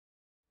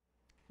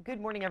Good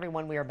morning,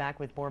 everyone. We are back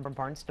with more from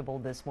Barnstable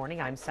this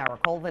morning. I'm Sarah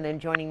Colvin, and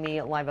joining me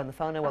live on the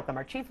phone, I welcome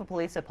our Chief of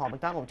Police, Paul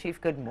MacDonald.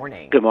 Chief, good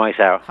morning. Good morning,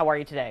 Sarah. How are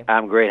you today?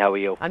 I'm great. How are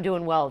you? I'm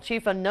doing well.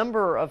 Chief, a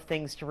number of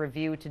things to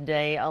review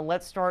today.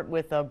 Let's start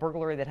with a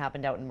burglary that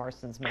happened out in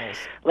Marston's Mills.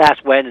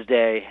 Last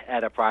Wednesday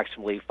at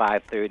approximately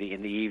 5:30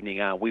 in the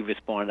evening, we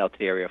responded out to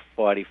the area of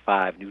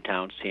 45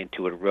 Newtown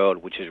Santuit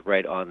Road, which is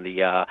right on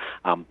the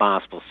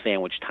Barnstable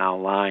Sandwich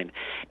Town line.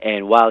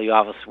 And while the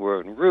officers were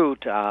en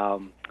route,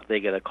 they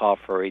get a call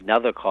for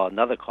another call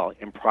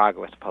in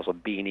progress, a possible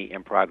beanie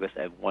in progress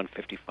at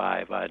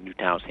 155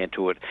 Newtown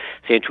Santuit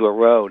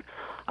Road.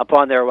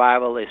 Upon their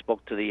arrival, they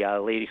spoke to the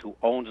lady who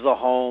owns the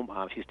home.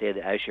 She stated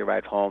that as she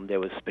arrived home, there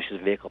was a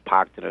suspicious vehicle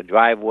parked in her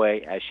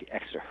driveway. As she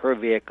exited her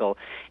vehicle,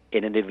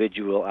 an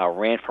individual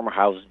ran from her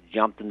house,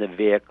 jumped in the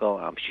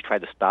vehicle. She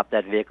tried to stop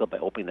that vehicle by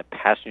opening the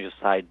passenger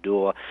side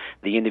door.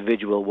 The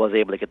individual was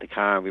able to get the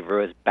car in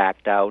reverse,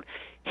 backed out,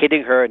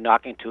 hitting her,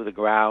 knocking to the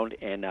ground,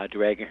 and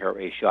dragging her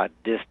a short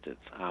distance.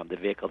 The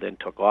vehicle then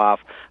took off.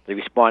 The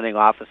responding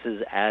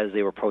officers, as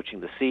they were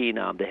approaching the scene,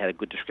 they had a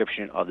good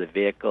description of the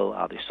vehicle.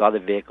 They saw the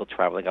vehicle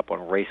traveling up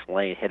on Race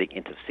Lane, heading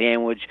into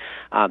Sandwich.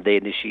 They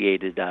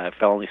initiated a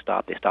felony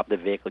stop. They stopped the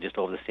vehicle just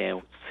over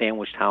the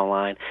Sandwich Town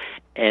line,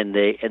 and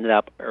they ended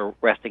up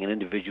arresting an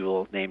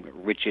individual named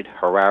Richard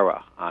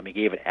Herrera. He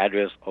gave an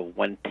address of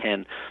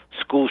 110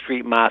 School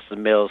Street,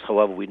 Marston Mills.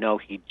 However, we know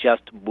he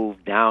just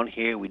moved down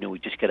here. We know he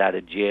just got out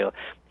of jail.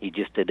 He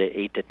just did an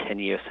 8 to 10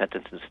 year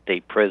sentence in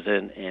state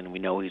prison, and we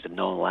know he's a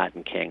known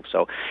Latin king.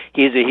 So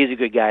he's a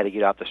good guy to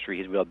get off the street.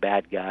 He's a real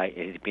bad guy,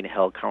 and he's being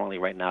held currently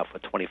right now for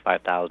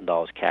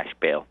 $25,000 cash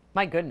bail.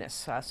 My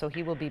goodness. So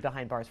he will be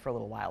behind bars for a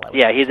little while.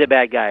 Yeah, he's a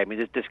bad guy. I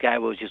mean, this guy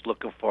was just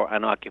looking for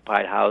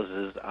unoccupied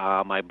houses.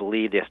 I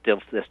believe they're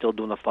still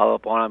doing the follow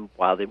up on him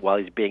while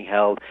he's being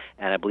held,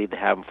 and I believe they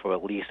have him for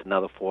at least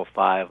another 4 or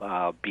 5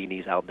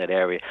 beanies out in that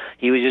area.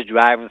 He was just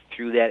driving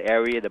through that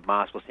area, the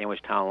Barnstable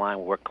Sandwich Town line.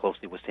 We work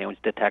closely with Sandwich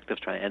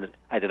detectives trying to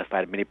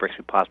identify the many bricks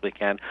we possibly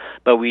can,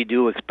 but we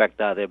do expect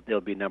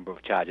there'll be a number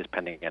of charges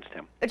pending against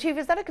him. Chief,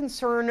 is that a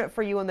concern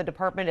for you in the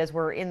department as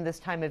we're in this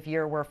time of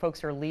year where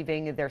folks are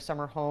leaving their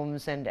summer homes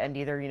and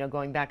either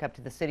going back up to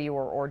the city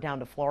or down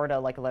to Florida,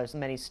 like there's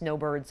many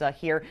snowbirds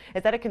here?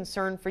 Is that a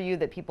concern for you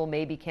that people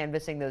may be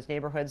canvassing those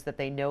neighborhoods that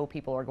they know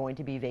people are going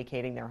to be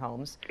vacating their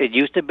homes? It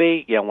used to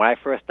be. When I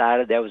first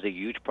started, that was a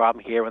huge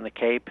problem here in the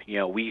Cape.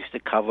 We used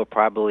to cover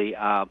probably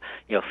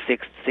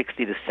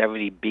 60 to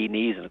 70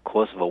 beanies in the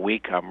course of a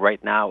week.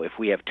 Right now, if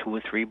we have two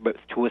or three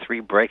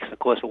breaks in the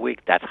course of a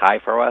week, that's high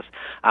for us.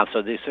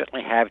 So they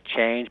certainly have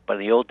changed. But in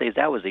the old days,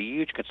 that was a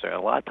huge concern.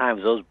 A lot of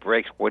times, those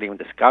breaks weren't even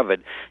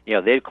discovered.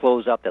 They'd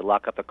close up, they'd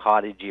lock up the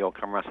cottage.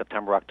 Come around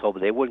September, October.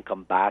 They wouldn't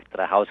come back to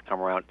the house.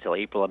 Come around until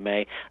April or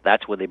May.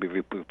 That's when they'd be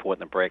reporting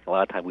the break. A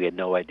lot of times, we had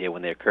no idea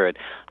when they occurred.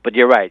 But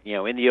you're right.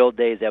 In the old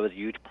days, that was a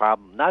huge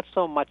problem. Not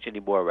so much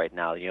anymore right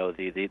now.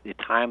 The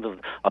times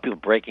of people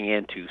breaking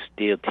in to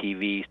steal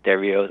TVs,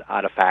 stereos,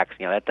 artifacts.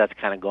 That's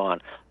kind of gone.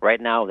 Right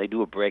now, they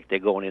do a break. They're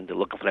going in. They're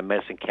looking for the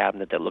medicine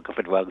cabinet. They're looking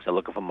for drugs. They're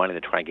looking for money. They're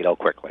trying to get out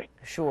quickly.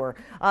 Sure.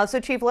 So,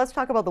 Chief, let's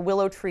talk about the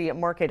Willow Tree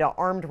Market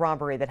armed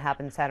robbery that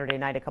happened Saturday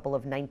night. A couple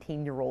of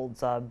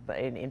 19-year-olds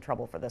in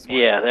trouble for this one.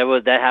 Yeah,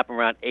 that happened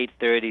around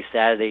 8:30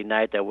 Saturday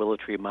night at Willow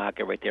Tree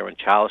Market right there on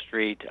Charles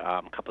Street.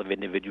 A couple of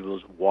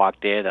individuals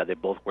walked in. They're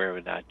both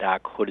wearing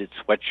dark hooded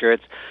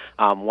sweatshirts.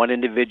 One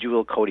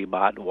individual, Cody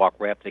Martin, walked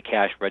right up to the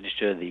cash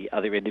register. The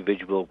other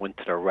individual went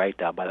to the right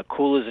by the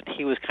coolers, and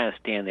he was kind of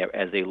standing there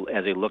as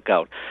a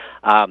lookout.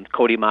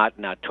 Cody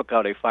Martin took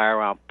out a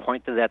firearm,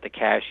 pointed at the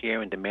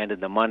cashier, and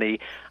demanded the money.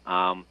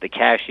 The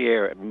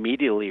cashier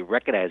immediately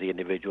recognized the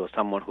individual as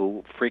someone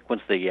who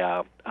frequents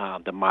the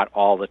mart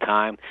all the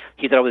time.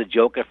 He thought it was a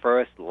joke at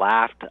first,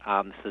 laughed,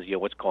 says,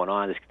 what's going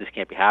on? This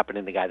can't be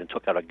happening. The guy then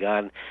took out a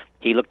gun.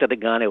 He looked at the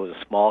gun. It was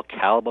a small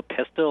caliber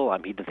pistol.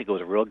 He didn't think it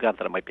was a real gun,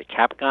 thought it might be a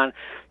cap gun.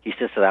 He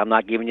said, I'm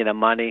not giving you the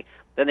money.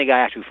 Then the guy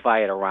actually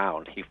fired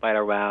around. He fired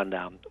around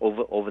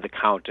over the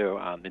counter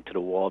into the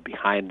wall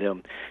behind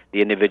him.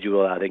 The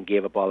individual then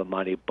gave up all the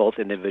money. Both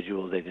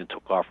individuals, they then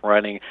took off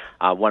running.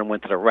 One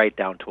went to the right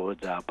down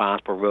towards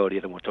Barnstable Road. The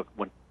other one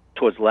went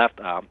towards left,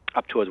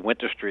 up towards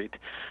Winter Street.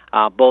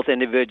 Both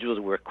individuals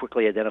were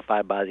quickly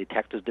identified by the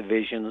detectives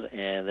divisions,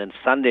 and then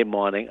Sunday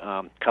morning,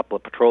 a couple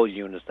of patrol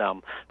units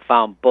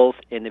found both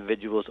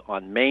individuals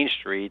on Main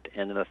Street,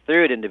 and then a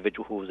third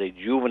individual who was a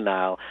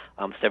juvenile,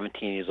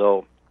 17 years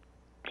old.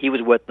 He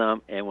was with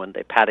them, and when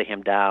they patted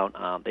him down,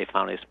 they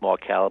found a small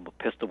caliber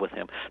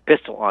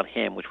pistol on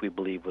him, which we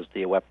believe was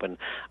the weapon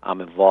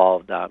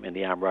involved in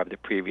the armed robbery the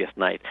previous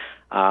night.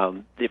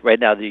 Right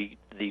now, the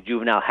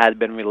juvenile has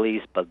been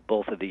released, but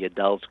both of the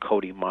adults,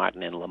 Cody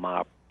Martin and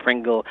Lamar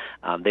Pringle,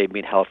 they've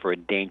been held for a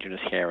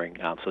dangerous hearing.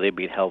 So they've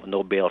been held with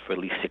no bail for at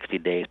least 60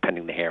 days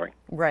pending the hearing.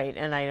 Right,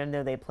 and I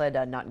know they pled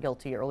not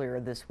guilty earlier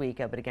this week,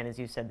 but again, as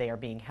you said, they are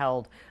being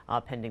held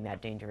pending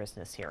that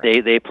dangerousness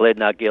hearing. They pled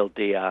not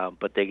guilty,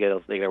 but they get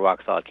a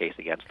rock solid case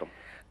against them.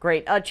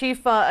 Great.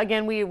 Chief,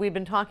 again, we've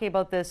been talking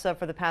about this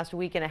for the past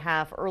week and a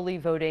half, early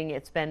voting.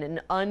 It's been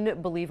an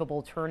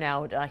unbelievable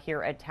turnout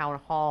here at Town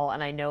Hall,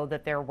 and I know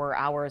that there were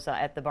hours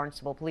at the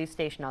Barnstable Police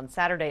Station on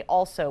Saturday,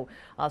 also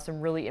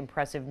some really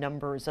impressive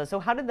numbers. So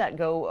how did that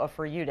go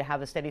for you to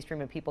have a steady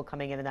stream of people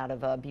coming in and out of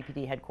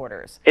BPD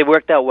headquarters? It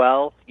worked out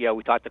well. Yeah,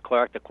 we talked to the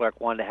clerk. The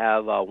clerk wanted to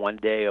have one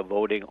day of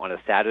voting on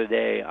a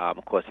Saturday.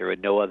 Of course, there are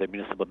no other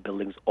municipal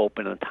buildings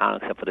open in town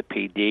except for the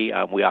PD.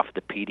 We offered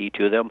the PD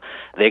to them.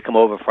 They come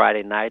over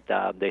Friday night.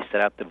 They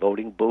set up the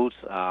voting booths,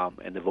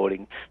 and the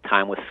voting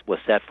time was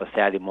set for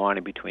Saturday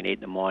morning between 8 in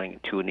the morning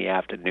and 2 in the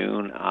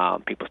afternoon.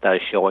 People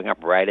started showing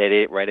up right at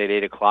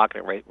 8 o'clock,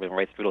 and right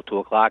through till 2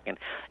 o'clock. And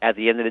at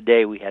the end of the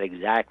day, we had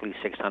exactly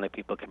 600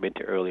 people come in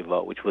to early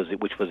vote, which was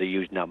a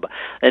huge number.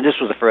 And this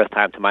was the first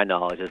time, to my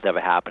knowledge, this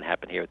ever happened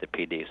here at the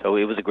PD. So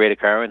it was a great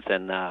occurrence,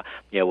 and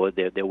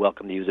they're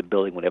welcome to use the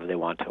building whenever they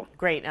want to.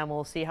 Great, and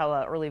we'll see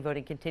how early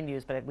voting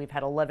continues. But we've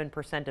had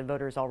 11% of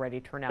voters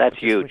already turn out. That's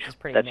huge. Which is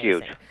pretty That's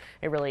amazing. huge.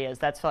 It really is.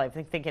 That's I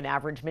think an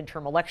average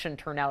midterm election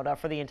turnout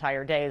for the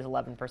entire day is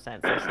 11%.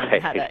 So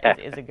seeing that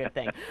is a good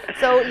thing.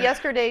 So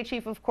yesterday,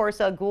 Chief, of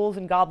course, ghouls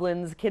and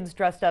goblins, kids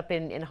dressed up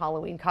in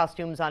Halloween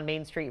costumes on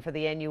Main Street for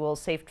the annual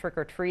Safe Trick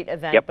or Treat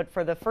event. Yep. But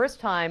for the first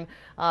time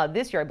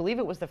this year, I believe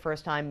it was the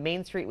first time,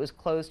 Main Street was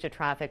closed to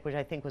traffic, which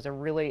I think was a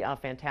really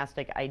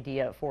fantastic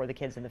idea for the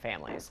kids and the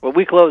families. Well,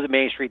 we closed the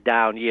Main Street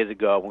down years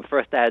ago. When we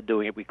first started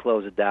doing it, we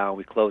closed it down.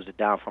 We closed it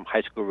down from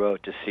High School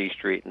Road to C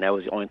Street, and that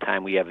was the only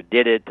time we ever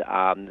did it.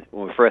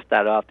 When we first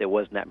started off, there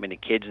wasn't that many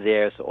kids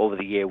there, so over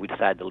the year we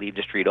decided to leave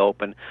the street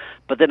open.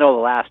 But then over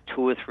the last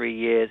 2 or 3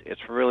 years, it's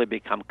really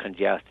become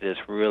congested. It's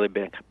really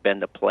been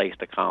the place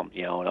to come.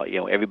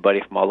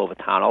 Everybody from all over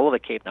town, all over the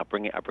Cape now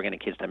are bringing the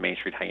kids to Main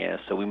Street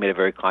Hyannis. So we made a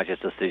very conscious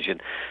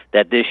decision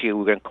that this year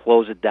we're going to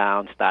close it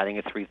down starting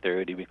at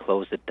 3:30. We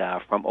closed it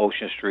down from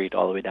Ocean Street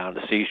all the way down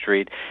to C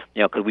Street.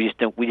 Because we just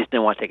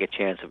didn't want to take a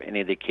chance of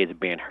any of the kids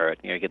being hurt.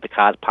 You get the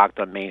cars parked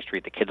on Main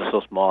Street. The kids are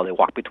so small; they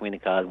walk between the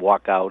cars,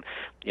 walk out.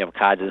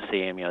 Cars didn't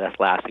see them. That's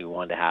the last thing we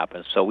wanted to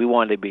happen. So we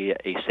wanted to be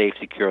a safe,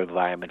 secure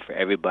environment for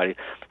everybody.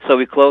 So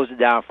we closed it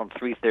down from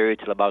 3:30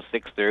 till about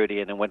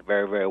 6:30, and it went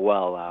very, very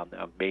well.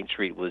 Main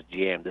Street was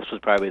jammed. This was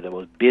probably the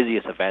most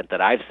busiest event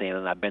that I've seen,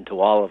 and I've been to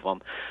all of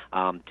them.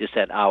 Just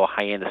at our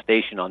Hyannis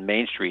station on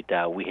Main Street,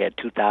 we had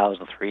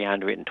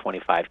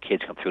 2,325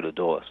 kids come through the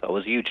door. So it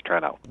was a huge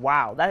turnout.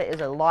 Wow, that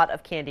is a lot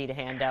of candy to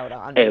hand out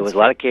on Main Street. It was a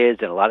lot of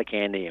kids and a lot of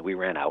candy, and we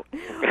ran out.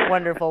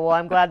 Wonderful. Well,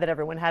 I'm glad that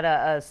everyone had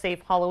a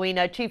safe Halloween.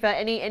 Chief,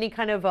 any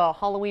kind of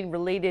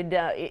Halloween-related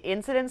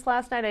incidents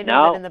last night? I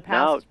know that in the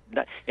past.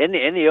 No. In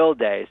the old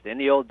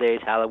days,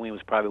 Halloween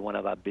was probably one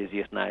of our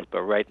busiest nights.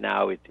 But right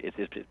now, it's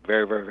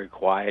very, very, very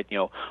quiet.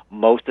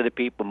 Most of the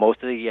people,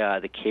 most of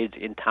the kids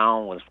in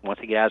town, once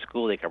they get out of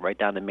school, they come right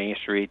down to Main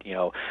Street.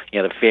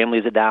 The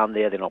families are down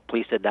there. The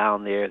police are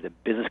down there. The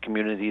business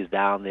community is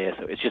down there.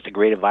 So it's just a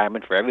great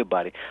environment for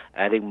everybody.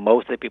 I think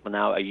most of the people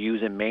now are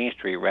using Main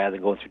Street rather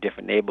than going through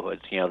different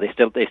neighborhoods.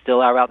 They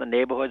still are out in the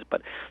neighborhoods,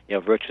 but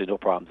virtually no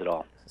problems at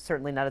all.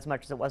 Certainly not as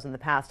much as it was in the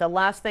past.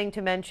 Last thing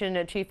to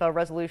mention, Chief, a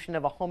resolution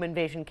of a home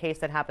invasion case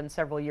that happened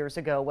several years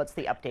ago. What's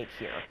the update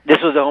here? This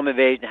was a home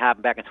invasion that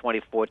happened back in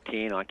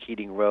 2014 on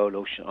Keating Road,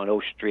 on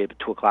Ocean Street, at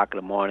 2 o'clock in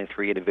the morning.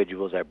 3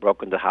 individuals that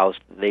broke into the house.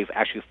 They've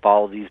actually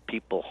followed these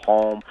people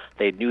home.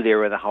 They knew they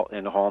were in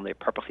the home. They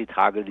purposely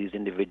targeted these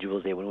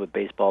individuals. They went with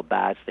baseball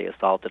bats. They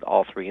assaulted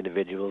all 3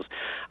 individuals.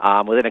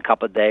 Within a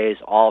couple of days,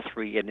 all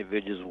 3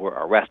 individuals were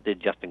arrested: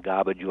 Justin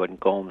Garber, Jordan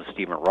Gomes,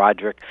 Stephen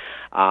Roderick.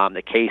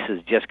 The case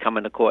is just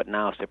coming to court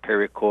now,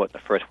 Superior Court. The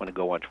first one to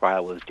go on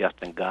trial was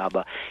Justin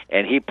Garber,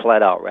 and he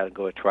pled out rather than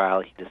go to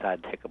trial. He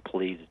decided to take a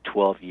plea to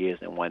 12 years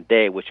and 1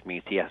 day, which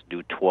means he has to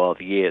do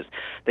 12 years.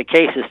 The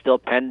case is still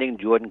pending.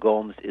 Jordan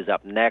Gomes is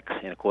up next,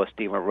 and of course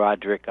Stephen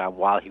Roderick,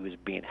 while he was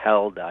being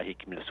held, he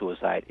committed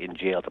suicide in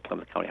jail at the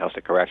Plymouth County House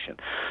of Correction.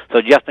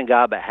 So Justin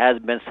Garber has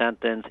been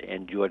sentenced,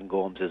 and Jordan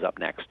Gomes is up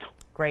next.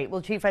 Great.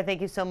 Well, Chief, I thank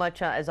you so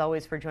much, as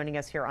always, for joining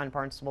us here on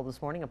Barnstable this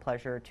morning. A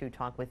pleasure to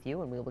talk with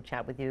you, and we will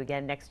chat with you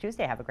again next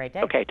Tuesday. Have a great day.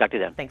 Okay, talk to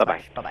you then. Thanks Bye-bye.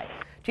 much. Bye-bye.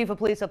 Chief of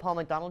Police Paul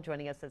MacDonald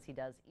joining us as he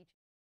does each